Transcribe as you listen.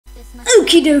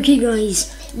Okie dokie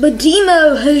guys,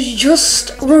 Badimo has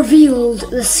just revealed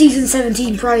the Season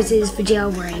 17 prizes for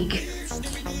Jailbreak.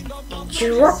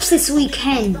 It drops this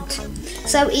weekend,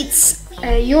 so it's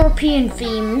European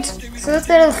themed, so let's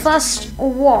go to the first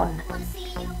one.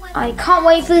 I can't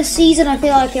wait for this season. I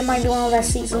feel like it might be one of their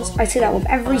seasons. I say that with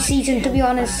every season, to be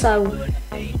honest, so,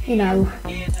 you know,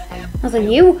 nothing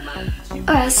new.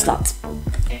 Let's start.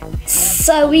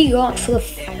 So we got for the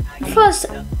first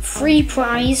free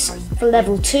prize for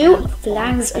level 2,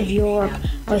 Flags of Europe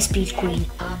by Speed Queen.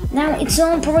 Now it's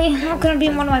probably not going to be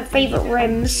one of my favourite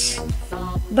rims,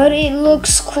 but it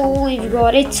looks cool. You've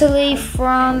got Italy,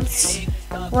 France,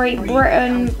 Great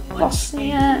Britain,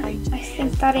 Bosnia, I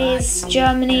think that is,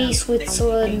 Germany,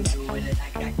 Switzerland.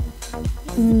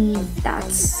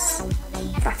 That's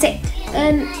it.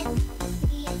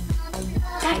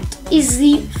 That is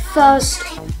the first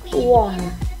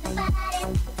one.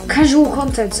 Casual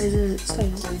content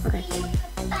says okay.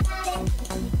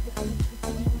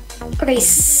 Okay,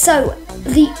 so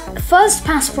the first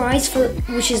pass prize for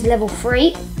which is level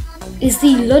 3 is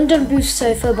the London booth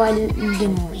sofa by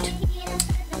Lloyd.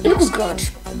 It looks good.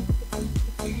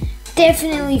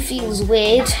 Definitely feels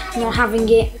weird not having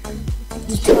the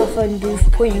telephone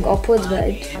booth pointing upwards, but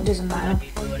it doesn't matter.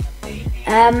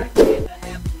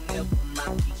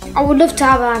 I would love to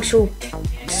have an actual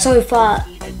sofa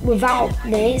without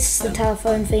this, the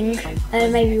telephone thing,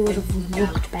 and maybe it would have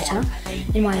looked better,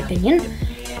 in my opinion.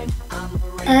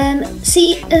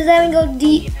 See, there we go,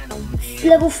 the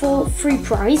level 4 free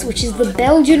prize, which is the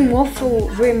Belgian waffle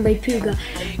rim by Puga.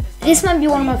 This might be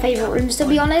one of my favourite rims, to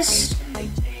be honest.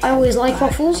 I always like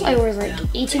waffles, I always like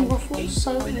eating waffles,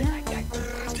 so yeah,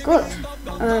 it's good.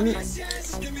 And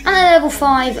the level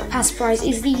 5 pass prize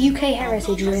is the UK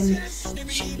Heritage rim,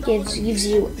 which gives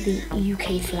you the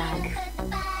UK flag.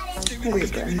 Really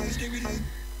good.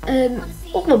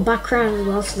 All the background as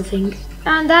well to the thing.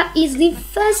 And that is the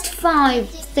first 5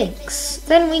 things.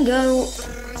 Then we go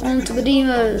on to the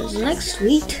demos next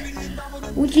week,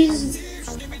 which is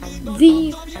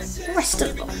the rest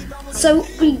of them. So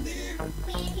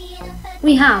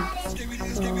we have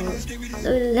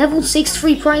the level 6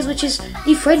 free prize, which is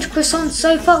the French croissant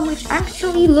sofa, which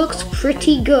actually looks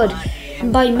pretty good,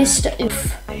 by Mr.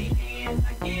 Oof.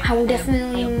 I will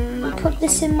definitely put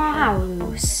this in my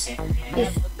house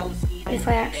if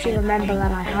I actually remember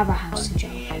that I have a house in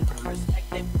Jailbreak.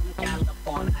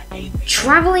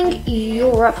 Traveling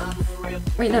Europe.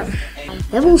 Wait, no.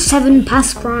 Level 7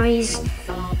 pass prize.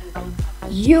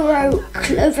 Euro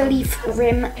cloverleaf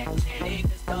rim.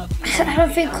 I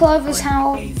don't think clovers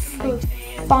have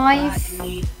 5.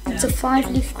 It's a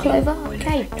 5-leaf clover.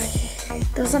 Okay.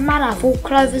 Doesn't matter. 4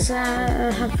 clovers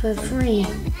have for 3.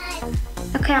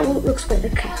 Okay, well, it looks good.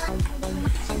 Okay.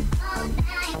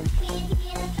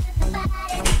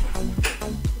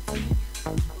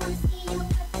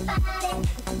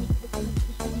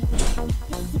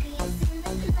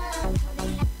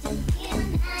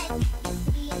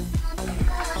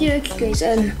 Yeah, okay guys,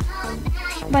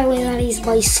 by the way, that is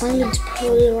by Silent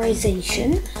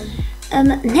Polarization.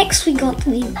 Next we got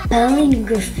the Berlin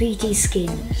Graffiti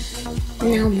skin.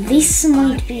 Now this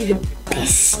might be the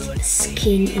best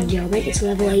skin in Jailbreak. It's a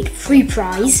level 8 free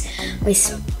prize by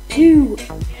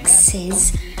Spooxes.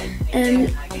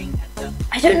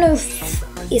 I don't know if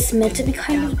it's meant to be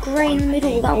kind of grey in the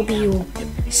middle, that will be your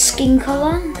skin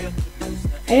colour.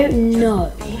 I don't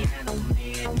know.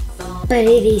 But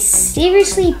it is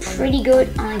seriously pretty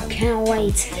good. I can't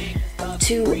wait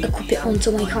to equip it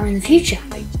onto my car in the future.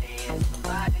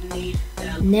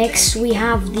 Next we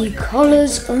have the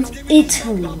Colours of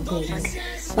Italy wing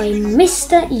by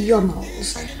Mr.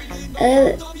 Yommels.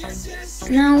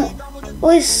 Now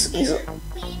this is,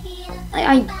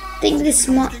 I think this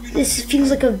feels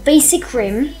like a basic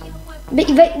rim,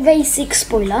 basic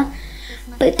spoiler,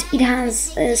 but it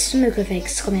has smoke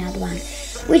effects coming out the back,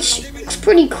 which looks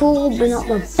pretty cool, but not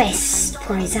the best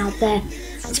prize out there.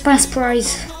 It's best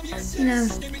prize, you know,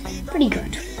 pretty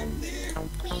good.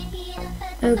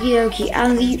 Okie dokie,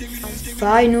 and the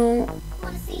final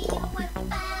one.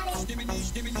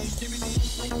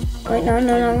 Wait,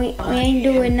 no, we ain't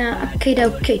doing that. Okay,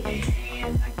 dokie.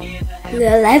 The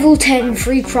level 10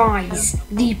 free prize,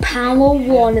 the Power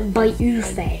 1 by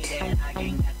Ufed.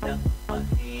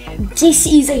 This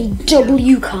is a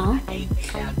W car.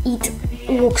 It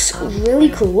looks really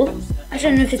cool. I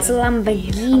don't know if it's a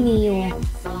Lamborghini or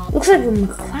looks like a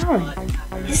McLaren.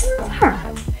 Is it a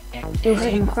McLaren? It looks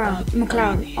like a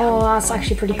McLaren. Oh, that's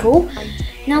actually pretty cool.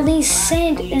 Now they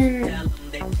said,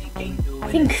 I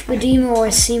think Vadimo or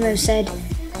Simo said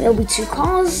there'll be 2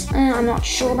 cars. I'm not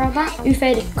sure about that.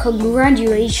 Ufed,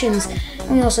 congratulations.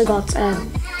 And we also got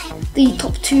the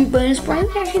top 2 bonus prize,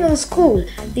 actually looks cool.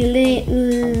 The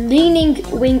Leaning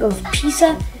Wing of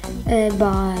Pisa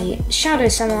by Shadow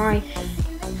Samurai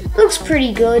looks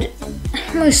pretty good.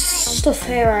 Most stuff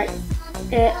here,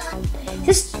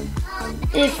 just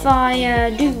if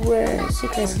I do so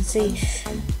you guys can see,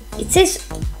 it says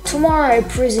tomorrow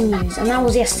prison news, and that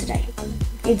was yesterday.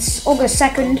 It's August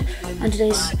 2nd, and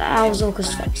today's was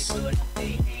August 1st.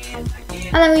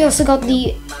 And then we also got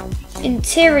the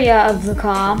interior of the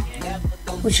car,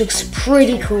 which looks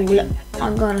pretty cool,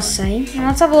 I'm gonna say. Now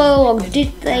let's have a little look.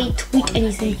 Did they tweet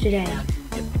anything today?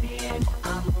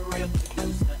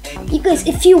 You guys,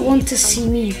 if you want to see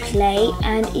me play,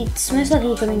 and it's most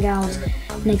likely coming out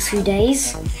next few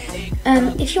days,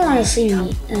 if you want to see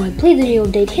me play the new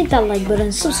update, hit that like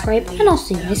button, subscribe, and I'll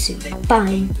see you guys soon.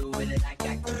 Bye.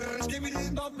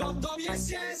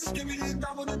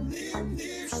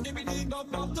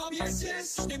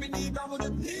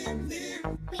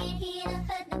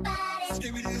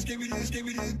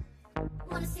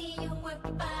 Wanna see you work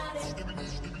your body.